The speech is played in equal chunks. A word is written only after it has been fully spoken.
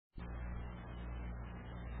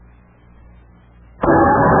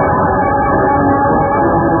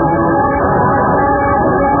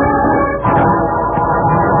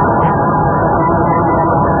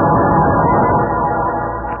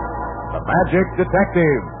Magic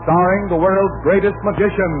Detective, starring the world's greatest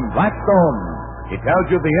magician, Blackstone. He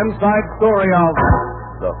tells you the inside story of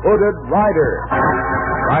the Hooded Rider.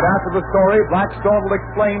 Right after the story, Blackstone will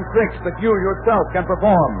explain tricks that you yourself can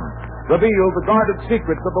perform. Reveal the guarded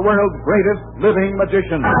secrets of the world's greatest living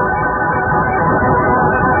magician.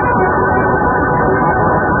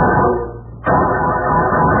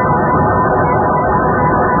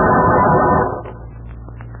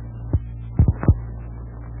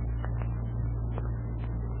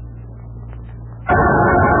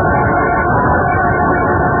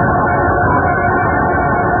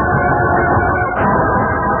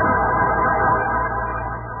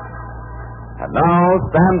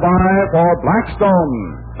 Stand by for Blackstone,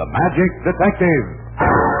 the Magic Detective.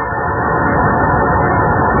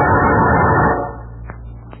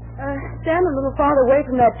 Stand a little farther away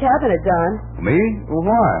from that cabinet, Don. Me? Well,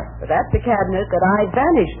 why? But that's the cabinet that I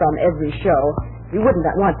vanish from every show. You wouldn't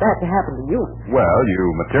want that to happen to you. Well, you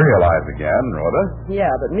materialize again, Rhoda.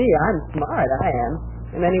 Yeah, but me, I'm smart, I am.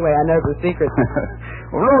 And anyway, I know the secret.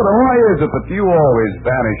 Well, Rhoda, why is it that you always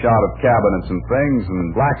vanish out of cabinets and things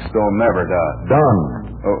and Blackstone never does? Don.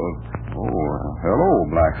 Hello,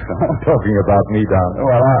 Blackstone. Talking about me, Don.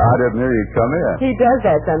 Well, I didn't hear you come in. He does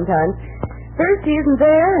that sometimes. First he isn't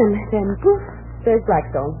there, and then poof, there's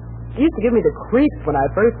Blackstone. He used to give me the creeps when I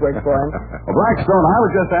first worked for him. Well, Blackstone, I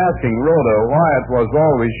was just asking Rhoda why it was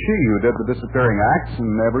always she who did the disappearing acts and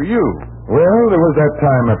never you. Well, there was that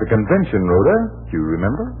time at the convention, Rhoda. Do you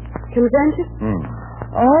remember? Convention?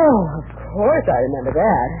 Oh, of course I remember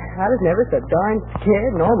that. I was never so darn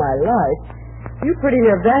scared in all my life. You pretty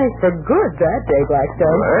near vanished for good that day,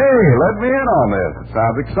 Blackstone. Well, hey, let me in on this. It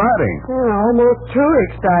sounds exciting. Almost too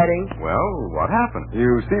exciting. Well, what happened?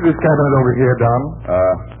 You see this cabinet over here, Don?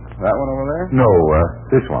 That one over there? No,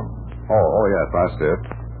 this one. Oh, yes, I see it.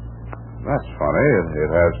 That's funny. It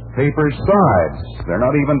has paper sides. They're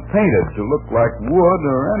not even painted to look like wood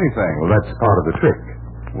or anything. Well, that's part of the trick.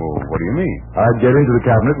 Well, what do you mean? I'd get into the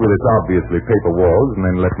cabinet with its obviously paper walls and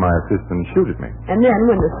then let my assistant shoot at me. And then,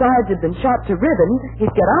 when the sides had been shot to ribbons,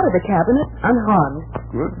 he'd get out of the cabinet unharmed.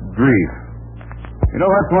 Good grief. You know,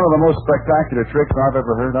 that's one of the most spectacular tricks I've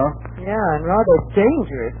ever heard of. Yeah, and rather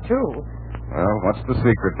dangerous, too. Well, what's the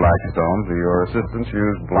secret, Blackstone? Do your assistants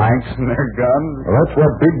use blanks in their guns? Well, that's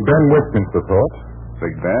what Big Ben Westminster thought.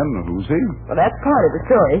 Big Ben? Who's he? Well, that's part of the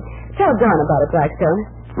story. Tell Don about it,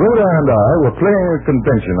 Blackstone. Rhoda and I were playing a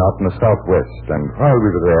convention out in the Southwest, and while we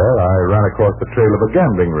were there, I ran across the trail of a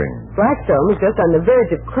gambling ring. Blackstone was just on the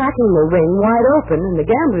verge of cracking the ring wide open, and the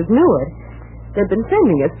gamblers knew it. They'd been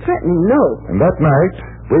sending us threatening notes. And that night,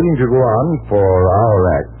 waiting to go on for our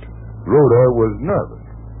act, Rhoda was nervous.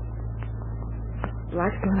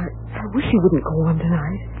 Blackstone, I wish you wouldn't go on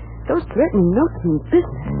tonight. Those threatening notes mean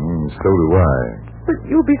business. So do I. But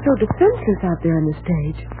you'll be so defenseless out there on the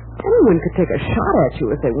stage. Anyone could take a shot at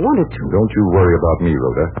you if they wanted to. Don't you worry about me,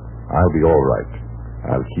 Rhoda. I'll be all right.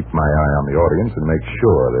 I'll keep my eye on the audience and make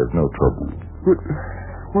sure there's no trouble. But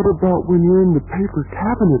what about when you're in the paper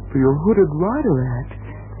cabinet for your Hooded Rider act?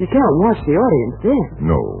 You can't watch the audience then.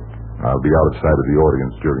 No, I'll be out of sight of the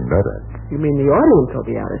audience during that act. You mean the audience will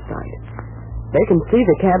be out of sight? They can see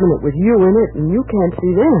the cabinet with you in it, and you can't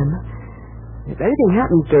see them. If anything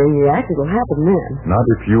happens during the act, it'll happen then. Not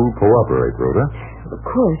if you cooperate, Rhoda. Of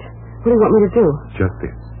course. What do you want me to do? Just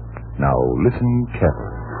this. Now, listen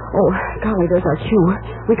carefully. Oh, golly, there's our cue.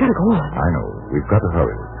 We gotta go on. I know. We've got to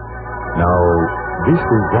hurry. Now, this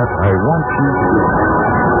is what I want you to do.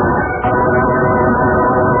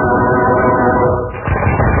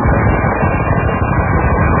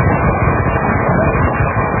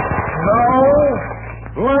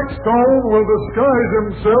 Blackstone will disguise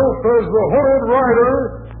himself as the Hooded Rider,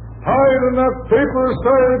 hide in that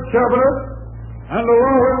paper-sided cabinet, and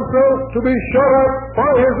allow himself to be shot at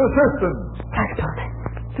by his assistants. Blackstone,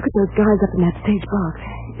 look at those guys up in that stage box.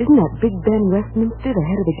 Isn't that Big Ben Westminster the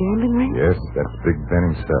head of the gambling ring? Yes, that's Big Ben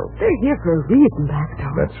himself. They're here for a reason,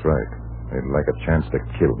 Blackstone. That's right. They'd like a chance to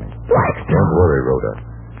kill me. Blackstone! Don't worry, Rhoda.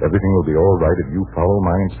 Everything will be all right if you follow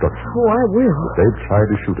my instructions. Oh, I will. If they try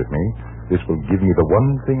to shoot at me, this will give me the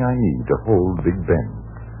one thing I need to hold Big Ben.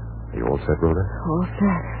 Are you all set, Rhoda? All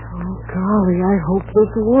set. Oh, golly, I hope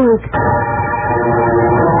this works.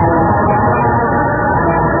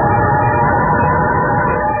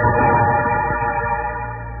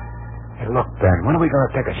 Hey, look, Ben, when are we going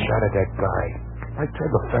to take a shot at that guy? My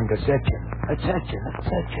trigger finger's itching. It's itching.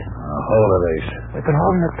 Holidays. We've been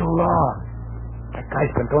holding it too long. That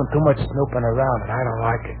guy's been doing too much snooping around, and I don't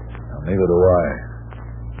like it. Neither do I.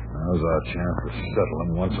 Now's our chance to settle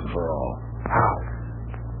him once and for all. How?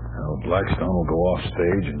 Blackstone will go off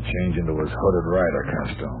stage and change into his Hooded Rider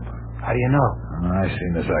costume. How do you know? I've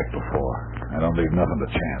seen this act before. I don't leave nothing to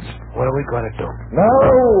chance. What are we going to do? Now,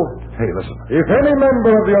 Hey, listen. if any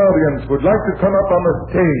member of the audience would like to come up on the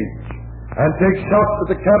stage and take shots at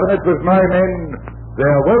the cabinet with my men, they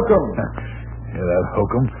are welcome. Hear that,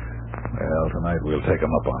 Hokum? Well, tonight we'll take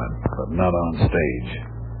 'em up on it, but not on stage.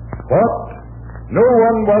 What? No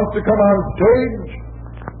one wants to come on stage?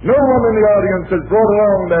 No one in the audience has brought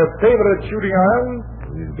along their favorite shooting iron?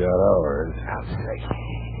 We've got ours. I'll say.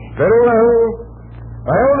 Very well.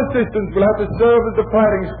 My own assistants will have to serve as the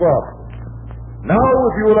fighting squad. Now,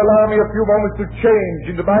 if you will allow me a few moments to change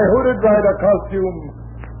into my hooded rider costume,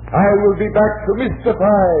 I will be back to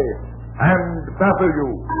mystify and baffle you.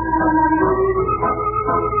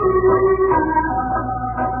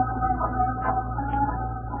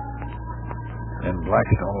 And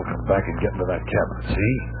Blackstone will come back and get into that cabinet,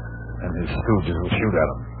 see? And his stooges will shoot at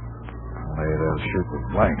him. Only they'll shoot with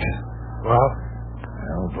blanks. Well?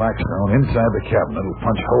 Well, Blackstone, inside the cabinet, will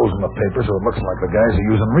punch holes in the paper so it looks like the guys are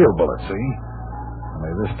using real bullets, see?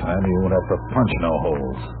 Only this time he won't have to punch no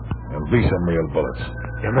holes. There'll be some real bullets.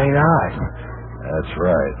 You mean ours? That's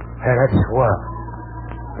right. Hey, that's swell.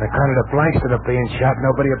 On account of the blanks that are being shot,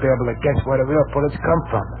 nobody will be able to guess where the real bullets come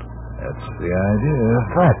from. That's the idea.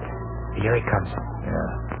 But, here he comes. Yeah.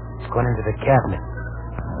 He's going into the cabinet.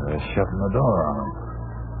 They're shutting the door on him.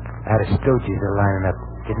 Now the stooges are lining up,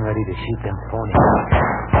 getting ready to shoot them phonies.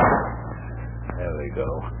 There they go.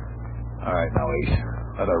 All right, now, Ace.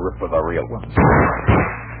 Let her rip with the real ones.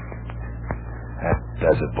 That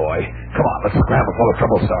does it, boy. Come on, let's scramble before the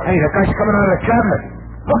trouble starts. Hey, the guy's coming out of the cabinet.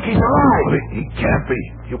 Look, he's alive. Well, he can't be.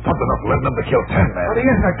 You pumped enough lead in him to kill 10 men. But he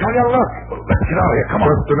isn't, I tell you, look. Well, let's get out of here. Come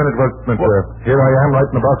on. Just a minute, Westminster. Here I am, right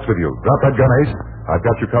in the box with you. Drop that gun, Ace. I've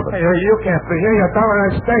got you covered. Hey, you can't be here. You're down on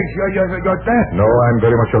stage. You're dead. No, I'm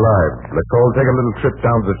very much alive. Let's all take a little trip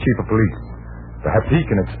down to the chief of police. Perhaps he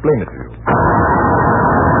can explain it to you.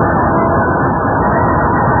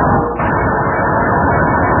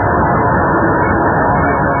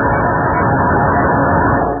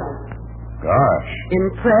 Gosh.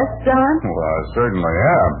 Impressed, Don? Well, I certainly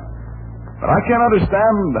am. But I can't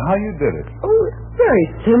understand how you did it. Oh, it's very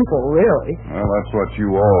simple, really. Well, that's what you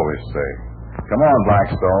always say. Come on,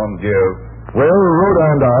 Blackstone, give. Well, Rhoda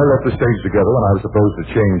and I left the stage together when I was supposed to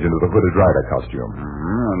change into the hooded rider costume.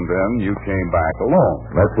 And then you came back alone.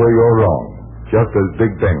 That's where you're wrong. Just as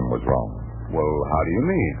Big Ben was wrong. Well, how do you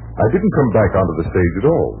mean? I didn't come back onto the stage at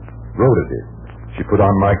all. Rhoda did. She put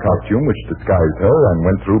on my costume, which disguised her, and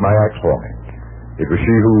went through my act for me. It was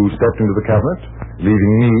she who stepped into the cabinet,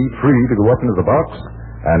 leaving me free to go up into the box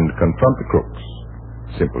and confront the crooks.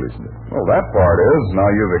 Simple, isn't it? Well, that part is. Now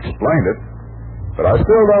you've explained it. But I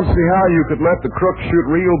still don't see how you could let the crooks shoot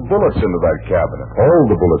real bullets into that cabinet. All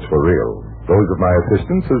the bullets were real. Those of my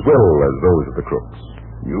assistants as well as those of the crooks.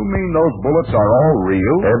 You mean those bullets are all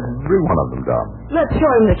real? Every one of them, Don. Let's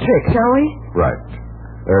show him the trick, shall we? Right.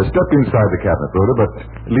 Step inside the cabinet, Rhoda, but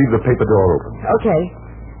leave the paper door open. Okay.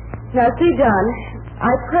 Now, see, Don,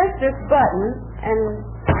 I press this button, and...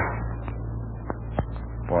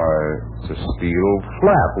 Why, it's a steel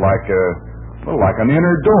flap, like an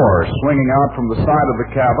inner door swinging out from the side of the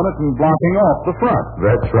cabinet and blocking off the front.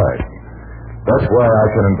 That's right. That's why I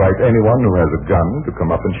can invite anyone who has a gun to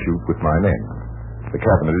come up and shoot with my name. The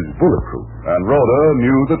cabinet is bulletproof. And Rhoda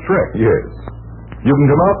knew the trick. Yes. You can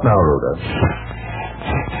come out now, Rhoda.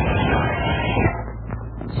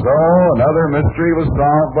 So, another mystery was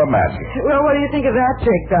solved by magic. Well, what do you think of that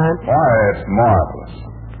trick, Don? Why, it's marvelous.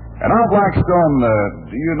 And now, Blackstone,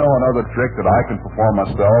 do you know another trick that I can perform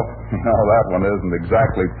myself? No, that one isn't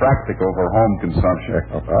exactly practical for home consumption.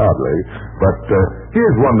 Hardly. But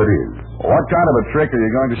here's one that is. What kind of a trick are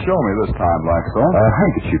you going to show me this time, Blackstone? A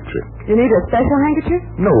handkerchief trick. You need a special handkerchief?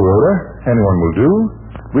 No, Rhoda. Anyone will do.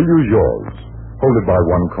 We'll use yours. Hold it by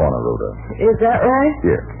one corner, Rhoda. Is that right?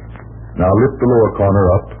 Yes. Now lift the lower corner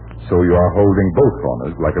up so you are holding both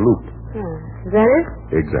corners like a loop. Is that it?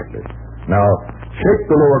 Exactly. Now, shake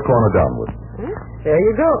the lower corner downward. There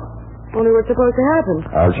you go. Only what's supposed to happen?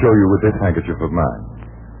 I'll show you with this handkerchief of mine.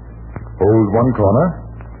 Hold one corner,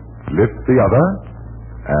 lift the other,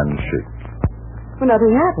 and shake. Well,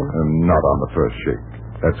 nothing happened. Not on the first shake.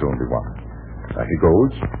 That's only one. Now, here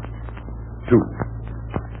goes. 2.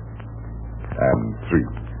 And 3.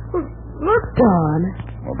 Well, look, Don.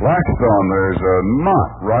 Well, Blackstone, there's a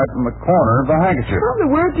knot right in the corner of the handkerchief. How in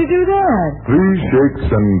the world did you do that? 3 shakes,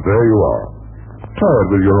 and there you are. Try it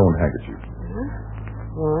with your own handkerchief.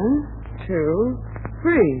 1, 2,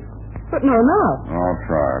 3. But no knot. I'll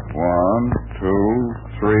try it. 1,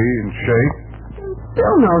 2, 3, and shake.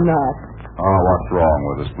 Still no knot. Oh, what's wrong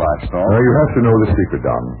with us, Blackstone? Well, you have to know the secret,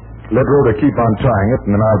 Don. Let Rhoda keep on trying it,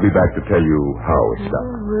 and then I'll be back to tell you how it's done.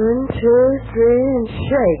 1, 2, 3, and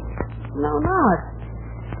shake. No, not.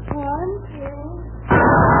 1,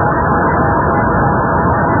 2.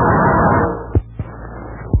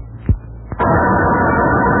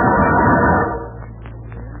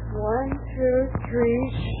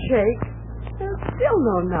 Shake. There's still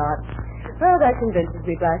no knot. Well, that convinces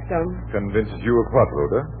me, Blackstone. Convinces you of what,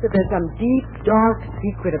 Rhoda? That there's some deep, dark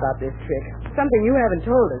secret about this trick. Something you haven't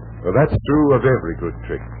told us. Well, that's true of every good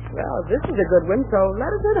trick. Well, this is a good one, so let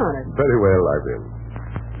us in on it. Very well, I will.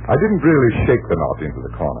 I didn't really shake the knot into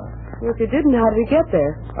the corner. Well, if you didn't, how did it get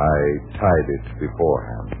there? I tied it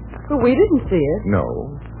beforehand. Well, we didn't see it. No,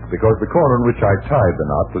 because the corner in which I tied the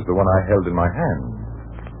knot was the one I held in my hand.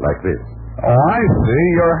 Like this. Oh, I see.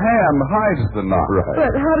 Your hand hides the knot. Right.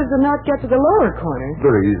 But how does the knot get to the lower corner?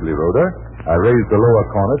 Very easily, Rhoda. I raise the lower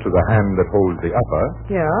corner to the hand that holds the upper,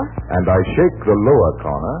 Yeah? and I shake the lower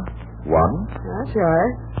corner once. That's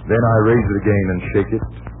right. Then I raise it again and shake it.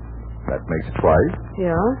 That makes twice.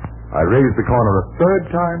 Yeah? I raise the corner a third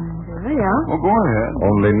time. Yeah? Well, go ahead.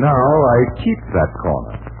 Only now I keep that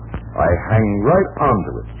corner. I hang right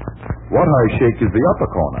onto it. What I shake is the upper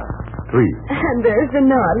corner. 3. And there's the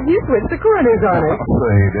knot. You switched the corners on it.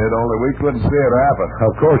 They did, only we couldn't see it happen.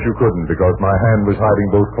 Of course you couldn't, because my hand was hiding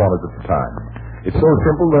both corners at the time. It's so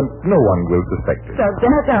simple that no one will suspect it. So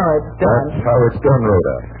that's how it's done. That's how it's done,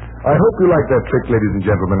 Rhoda. I hope you like that trick, ladies and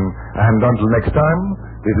gentlemen. And until next time,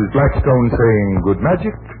 this is Blackstone saying good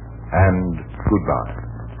magic and goodbye.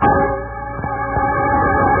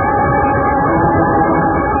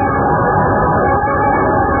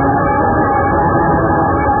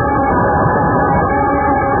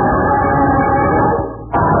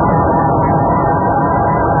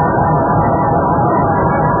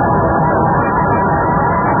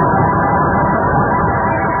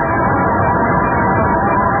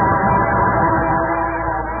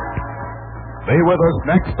 Be with us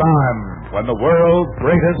next time when the world's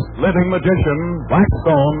greatest living magician,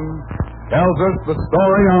 Blackstone, tells us the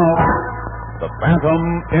story of the Phantom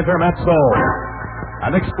Intermezzo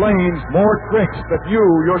and explains more tricks that you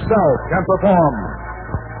yourself can perform.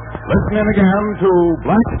 Listen in again to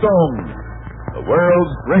Blackstone, the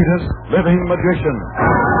world's greatest living magician.